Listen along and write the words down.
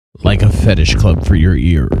like a fetish club for your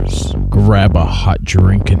ears. Grab a hot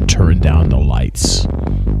drink and turn down the lights.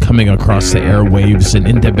 Coming across the airwaves and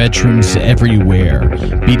into bedrooms everywhere,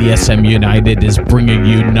 BDSM United is bringing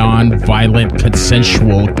you non-violent,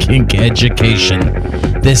 consensual kink education.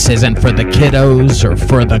 This isn't for the kiddos or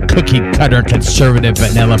for the cookie-cutter conservative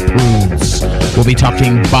vanilla prudes. We'll be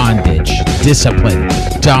talking bondage, discipline,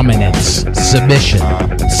 dominance, submission,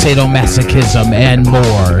 sadomasochism, and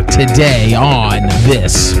more today on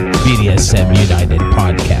this BDSM United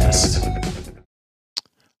podcast.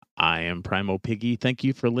 I am Primal Piggy. Thank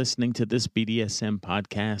you for listening to this BDSM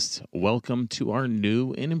podcast. Welcome to our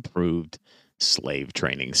new and improved slave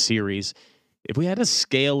training series. If we had a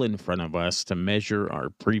scale in front of us to measure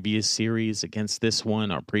our previous series against this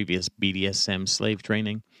one, our previous BDSM slave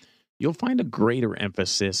training, you'll find a greater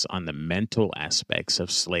emphasis on the mental aspects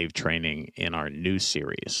of slave training in our new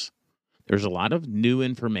series. There's a lot of new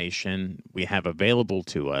information we have available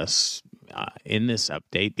to us in this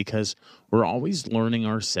update because we're always learning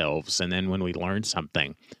ourselves, and then when we learn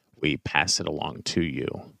something, we pass it along to you.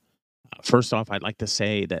 First off, I'd like to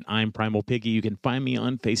say that I'm Primal Piggy. You can find me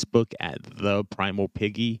on Facebook at The Primal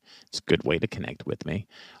Piggy. It's a good way to connect with me.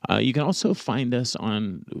 You can also find us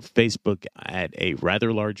on Facebook at a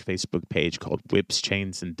rather large Facebook page called Whips,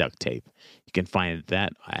 Chains, and Duct Tape. You can find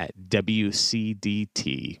that at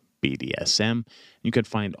WCDT BDSM. You can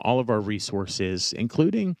find all of our resources,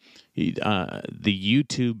 including the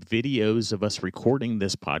YouTube videos of us recording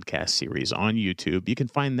this podcast series on YouTube. You can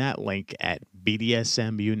find that link at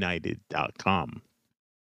bdsmunited.com.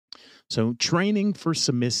 So training for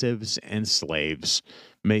submissives and slaves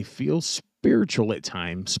may feel spiritual at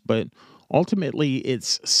times, but ultimately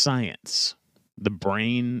it's science. The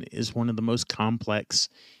brain is one of the most complex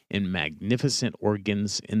and magnificent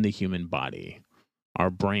organs in the human body. Our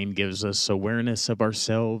brain gives us awareness of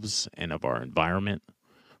ourselves and of our environment,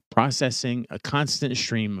 processing a constant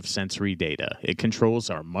stream of sensory data. It controls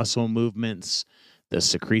our muscle movements, the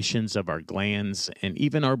secretions of our glands, and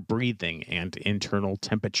even our breathing and internal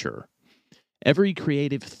temperature. Every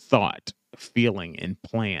creative thought, feeling, and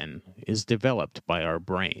plan is developed by our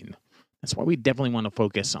brain. That's why we definitely want to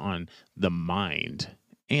focus on the mind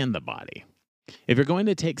and the body. If you're going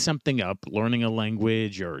to take something up, learning a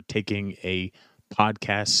language or taking a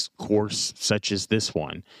podcast course such as this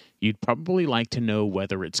one, you'd probably like to know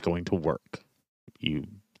whether it's going to work. You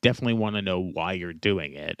definitely want to know why you're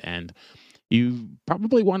doing it, and you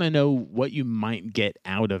probably want to know what you might get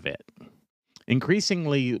out of it.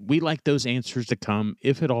 Increasingly, we like those answers to come,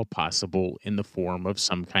 if at all possible, in the form of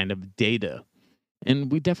some kind of data,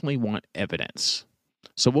 and we definitely want evidence.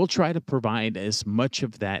 So we'll try to provide as much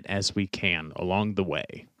of that as we can along the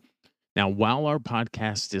way. Now, while our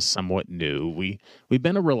podcast is somewhat new, we've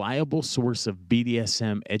been a reliable source of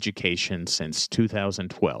BDSM education since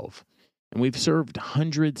 2012, and we've served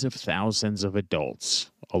hundreds of thousands of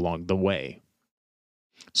adults along the way.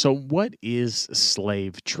 So what is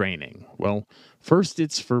slave training? Well, first,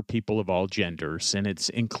 it's for people of all genders, and it's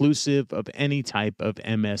inclusive of any type of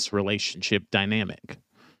MS relationship dynamic.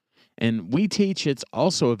 And we teach it's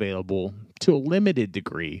also available to a limited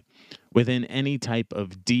degree within any type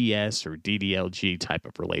of DS or DDLG type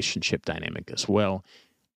of relationship dynamic as well.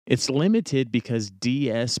 It's limited because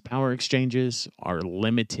DS power exchanges are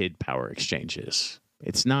limited power exchanges.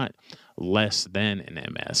 It's not less than an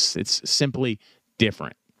MS. It's simply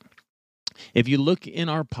different. If you look in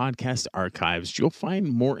our podcast archives, you'll find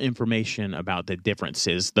more information about the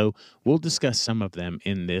differences, though we'll discuss some of them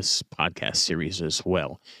in this podcast series as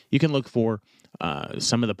well. You can look for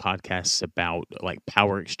some of the podcasts about like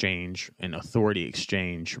power exchange and authority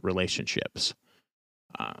exchange relationships.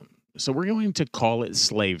 So we're going to call it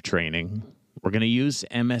slave training. We're going to use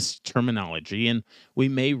MS terminology, and we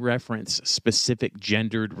may reference specific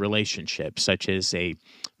gendered relationships, such as a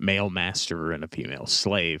male master and a female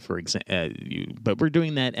slave, for example. But we're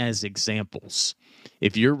doing that as examples.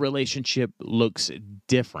 If your relationship looks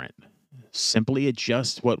different, simply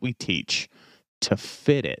adjust what we teach to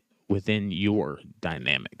fit it within your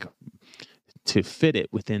dynamic, to fit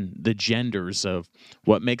it within the genders of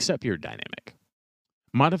what makes up your dynamic.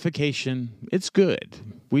 Modification, it's good.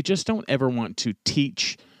 We just don't ever want to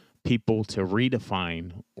teach people to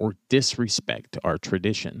redefine or disrespect our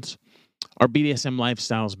traditions. Our BDSM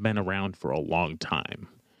lifestyle's been around for a long time.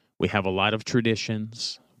 We have a lot of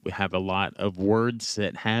traditions. We have a lot of words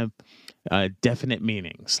that have definite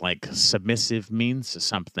meanings, like submissive means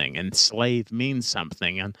something, and slave means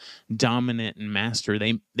something, and dominant and master.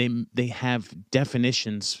 They have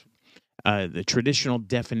definitions. The traditional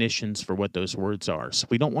definitions for what those words are. So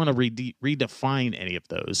we don't want to redefine any of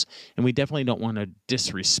those, and we definitely don't want to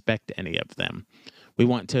disrespect any of them. We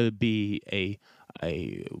want to be a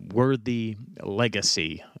worthy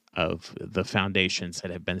legacy of the foundations that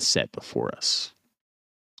have been set before us.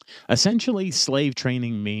 Essentially, slave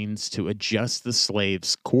training means to adjust the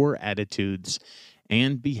slave's core attitudes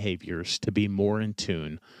and behaviors to be more in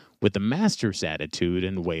tune with the master's attitude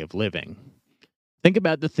and way of living. Think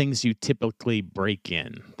about the things you typically break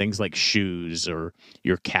in, things like shoes or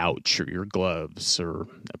your couch or your gloves or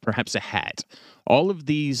perhaps a hat. All of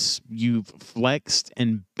these you've flexed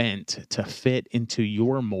and bent to fit into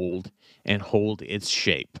your mold and hold its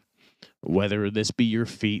shape, whether this be your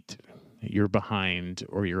feet, your behind,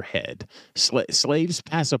 or your head. Slaves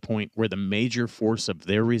pass a point where the major force of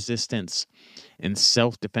their resistance and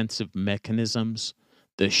self defensive mechanisms,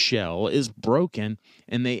 the shell, is broken,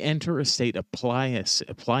 and they enter a state of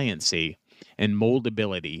pliancy and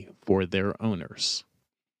moldability for their owners.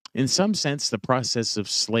 In some sense, the process of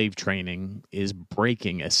slave training is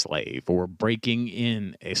breaking a slave or breaking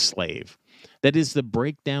in a slave. That is the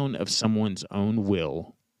breakdown of someone's own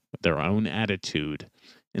will, their own attitude,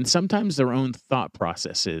 and sometimes their own thought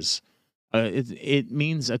processes. It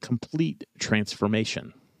means a complete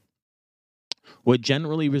transformation. What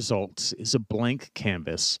generally results is a blank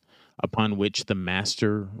canvas upon which the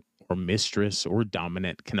master or mistress or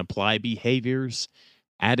dominant can apply behaviors,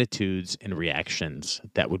 attitudes, and reactions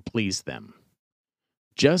that would please them.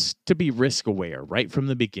 Just to be risk aware right from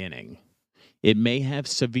the beginning, it may have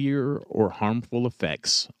severe or harmful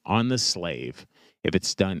effects on the slave if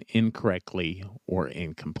it's done incorrectly or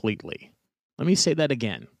incompletely. Let me say that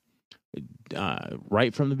again,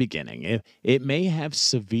 right from the beginning. It may have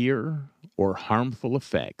severe or harmful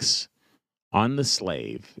effects on the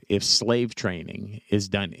slave if slave training is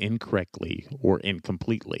done incorrectly or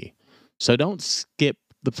incompletely. So don't skip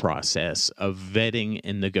the process of vetting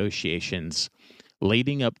and negotiations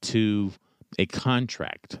leading up to a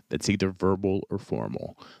contract that's either verbal or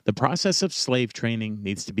formal. The process of slave training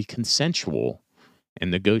needs to be consensual and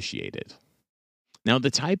negotiated. Now,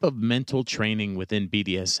 the type of mental training within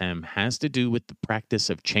BDSM has to do with the practice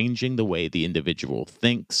of changing the way the individual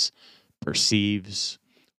thinks, perceives,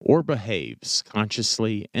 or behaves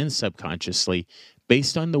consciously and subconsciously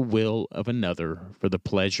based on the will of another for the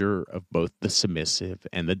pleasure of both the submissive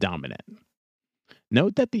and the dominant.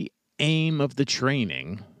 Note that the aim of the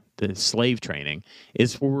training, the slave training,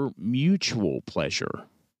 is for mutual pleasure.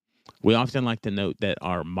 We often like to note that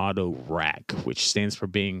our motto RAC, which stands for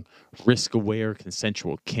being risk aware,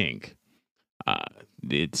 consensual kink,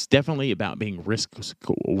 it's definitely about being risk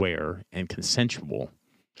aware and consensual.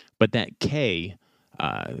 But that K,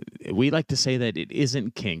 we like to say that it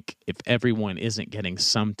isn't kink if everyone isn't getting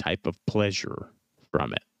some type of pleasure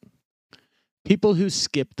from it. People who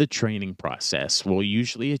skip the training process will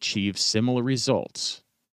usually achieve similar results.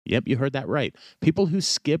 Yep, you heard that right. People who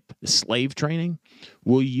skip slave training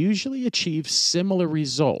will usually achieve similar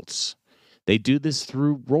results. They do this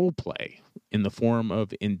through role play in the form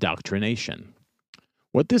of indoctrination.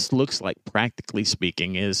 What this looks like, practically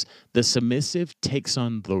speaking, is the submissive takes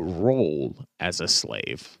on the role as a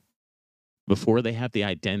slave before they have the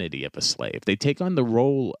identity of a slave. They take on the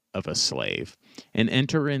role of a slave and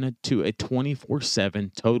enter into a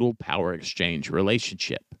 24/7 total power exchange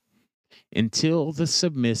relationship until the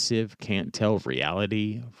submissive can't tell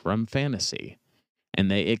reality from fantasy and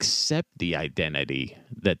they accept the identity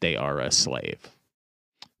that they are a slave.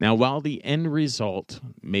 Now, while the end result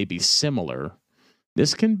may be similar,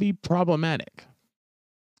 this can be problematic.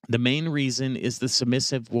 The main reason is the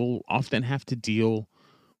submissive will often have to deal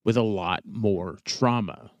with a lot more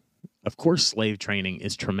trauma. Of course, slave training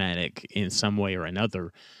is traumatic in some way or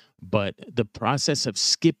another, but the process of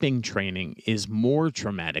skipping training is more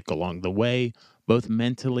traumatic along the way, both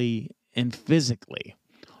mentally and physically.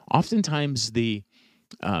 Oftentimes, the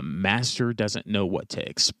master doesn't know what to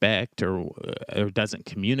expect or doesn't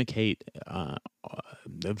communicate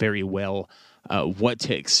very well what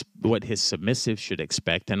his submissive should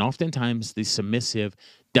expect, and oftentimes the submissive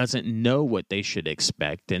doesn't know what they should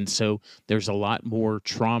expect, and so there's a lot more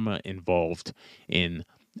trauma involved in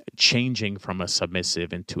changing from a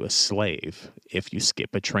submissive into a slave if you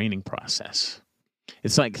skip a training process.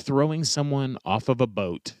 It's like throwing someone off of a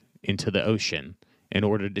boat into the ocean in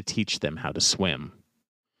order to teach them how to swim.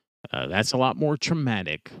 That's a lot more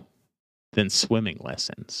traumatic than swimming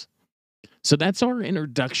lessons. So that's our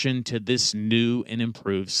introduction to this new and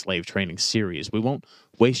improved slave training series. We won't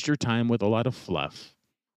waste your time with a lot of fluff.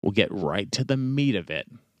 We'll get right to the meat of it,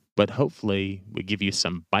 but hopefully we give you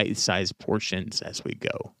some bite-sized portions as we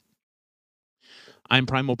go. I'm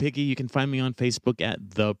Primal Piggy. You can find me on Facebook at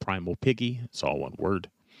The Primal Piggy. It's all one word.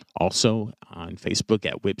 Also on Facebook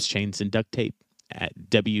at Whips, Chains, and Duct Tape, at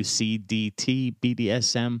WCDT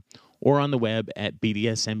BDSM or on the web at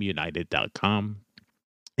BDSMUnited.com.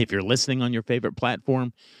 If you're listening on your favorite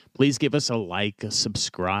platform, please give us a like, a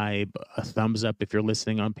subscribe, a thumbs up if you're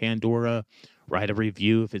listening on Pandora, write a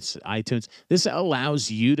review if it's iTunes. This allows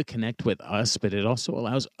you to connect with us, but it also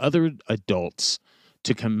allows other adults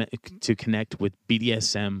to connect with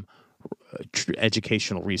BDSM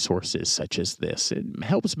educational resources such as this. It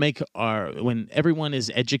helps make when everyone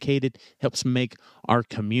is educated, helps make our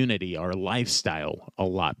community, our lifestyle a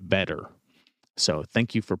lot better. So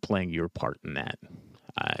thank you for playing your part in that.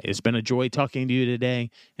 It's been a joy talking to you today,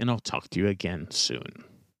 and I'll talk to you again soon.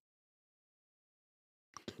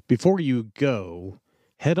 Before you go,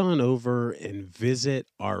 head on over and visit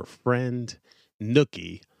our friend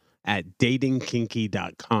Nookie at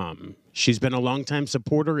datingkinky.com. She's been a longtime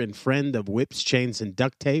supporter and friend of Whips, Chains, and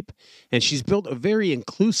Duct Tape, and she's built a very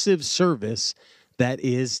inclusive service that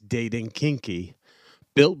is Dating Kinky.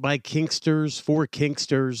 Built by kinksters, for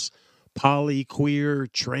kinksters, poly, queer,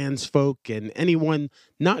 trans folk, and anyone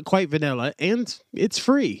not quite vanilla, and it's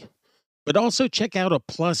free. But also check out a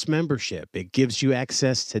Plus membership. It gives you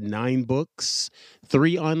access to 9 books,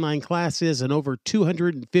 3 online classes, and over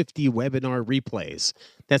 250 webinar replays.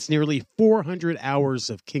 That's nearly 400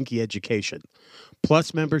 hours of kinky education.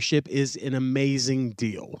 Plus membership is an amazing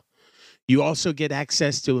deal. You also get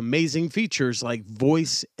access to amazing features like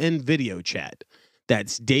voice and video chat.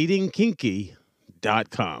 That's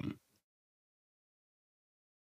datingkinky.com.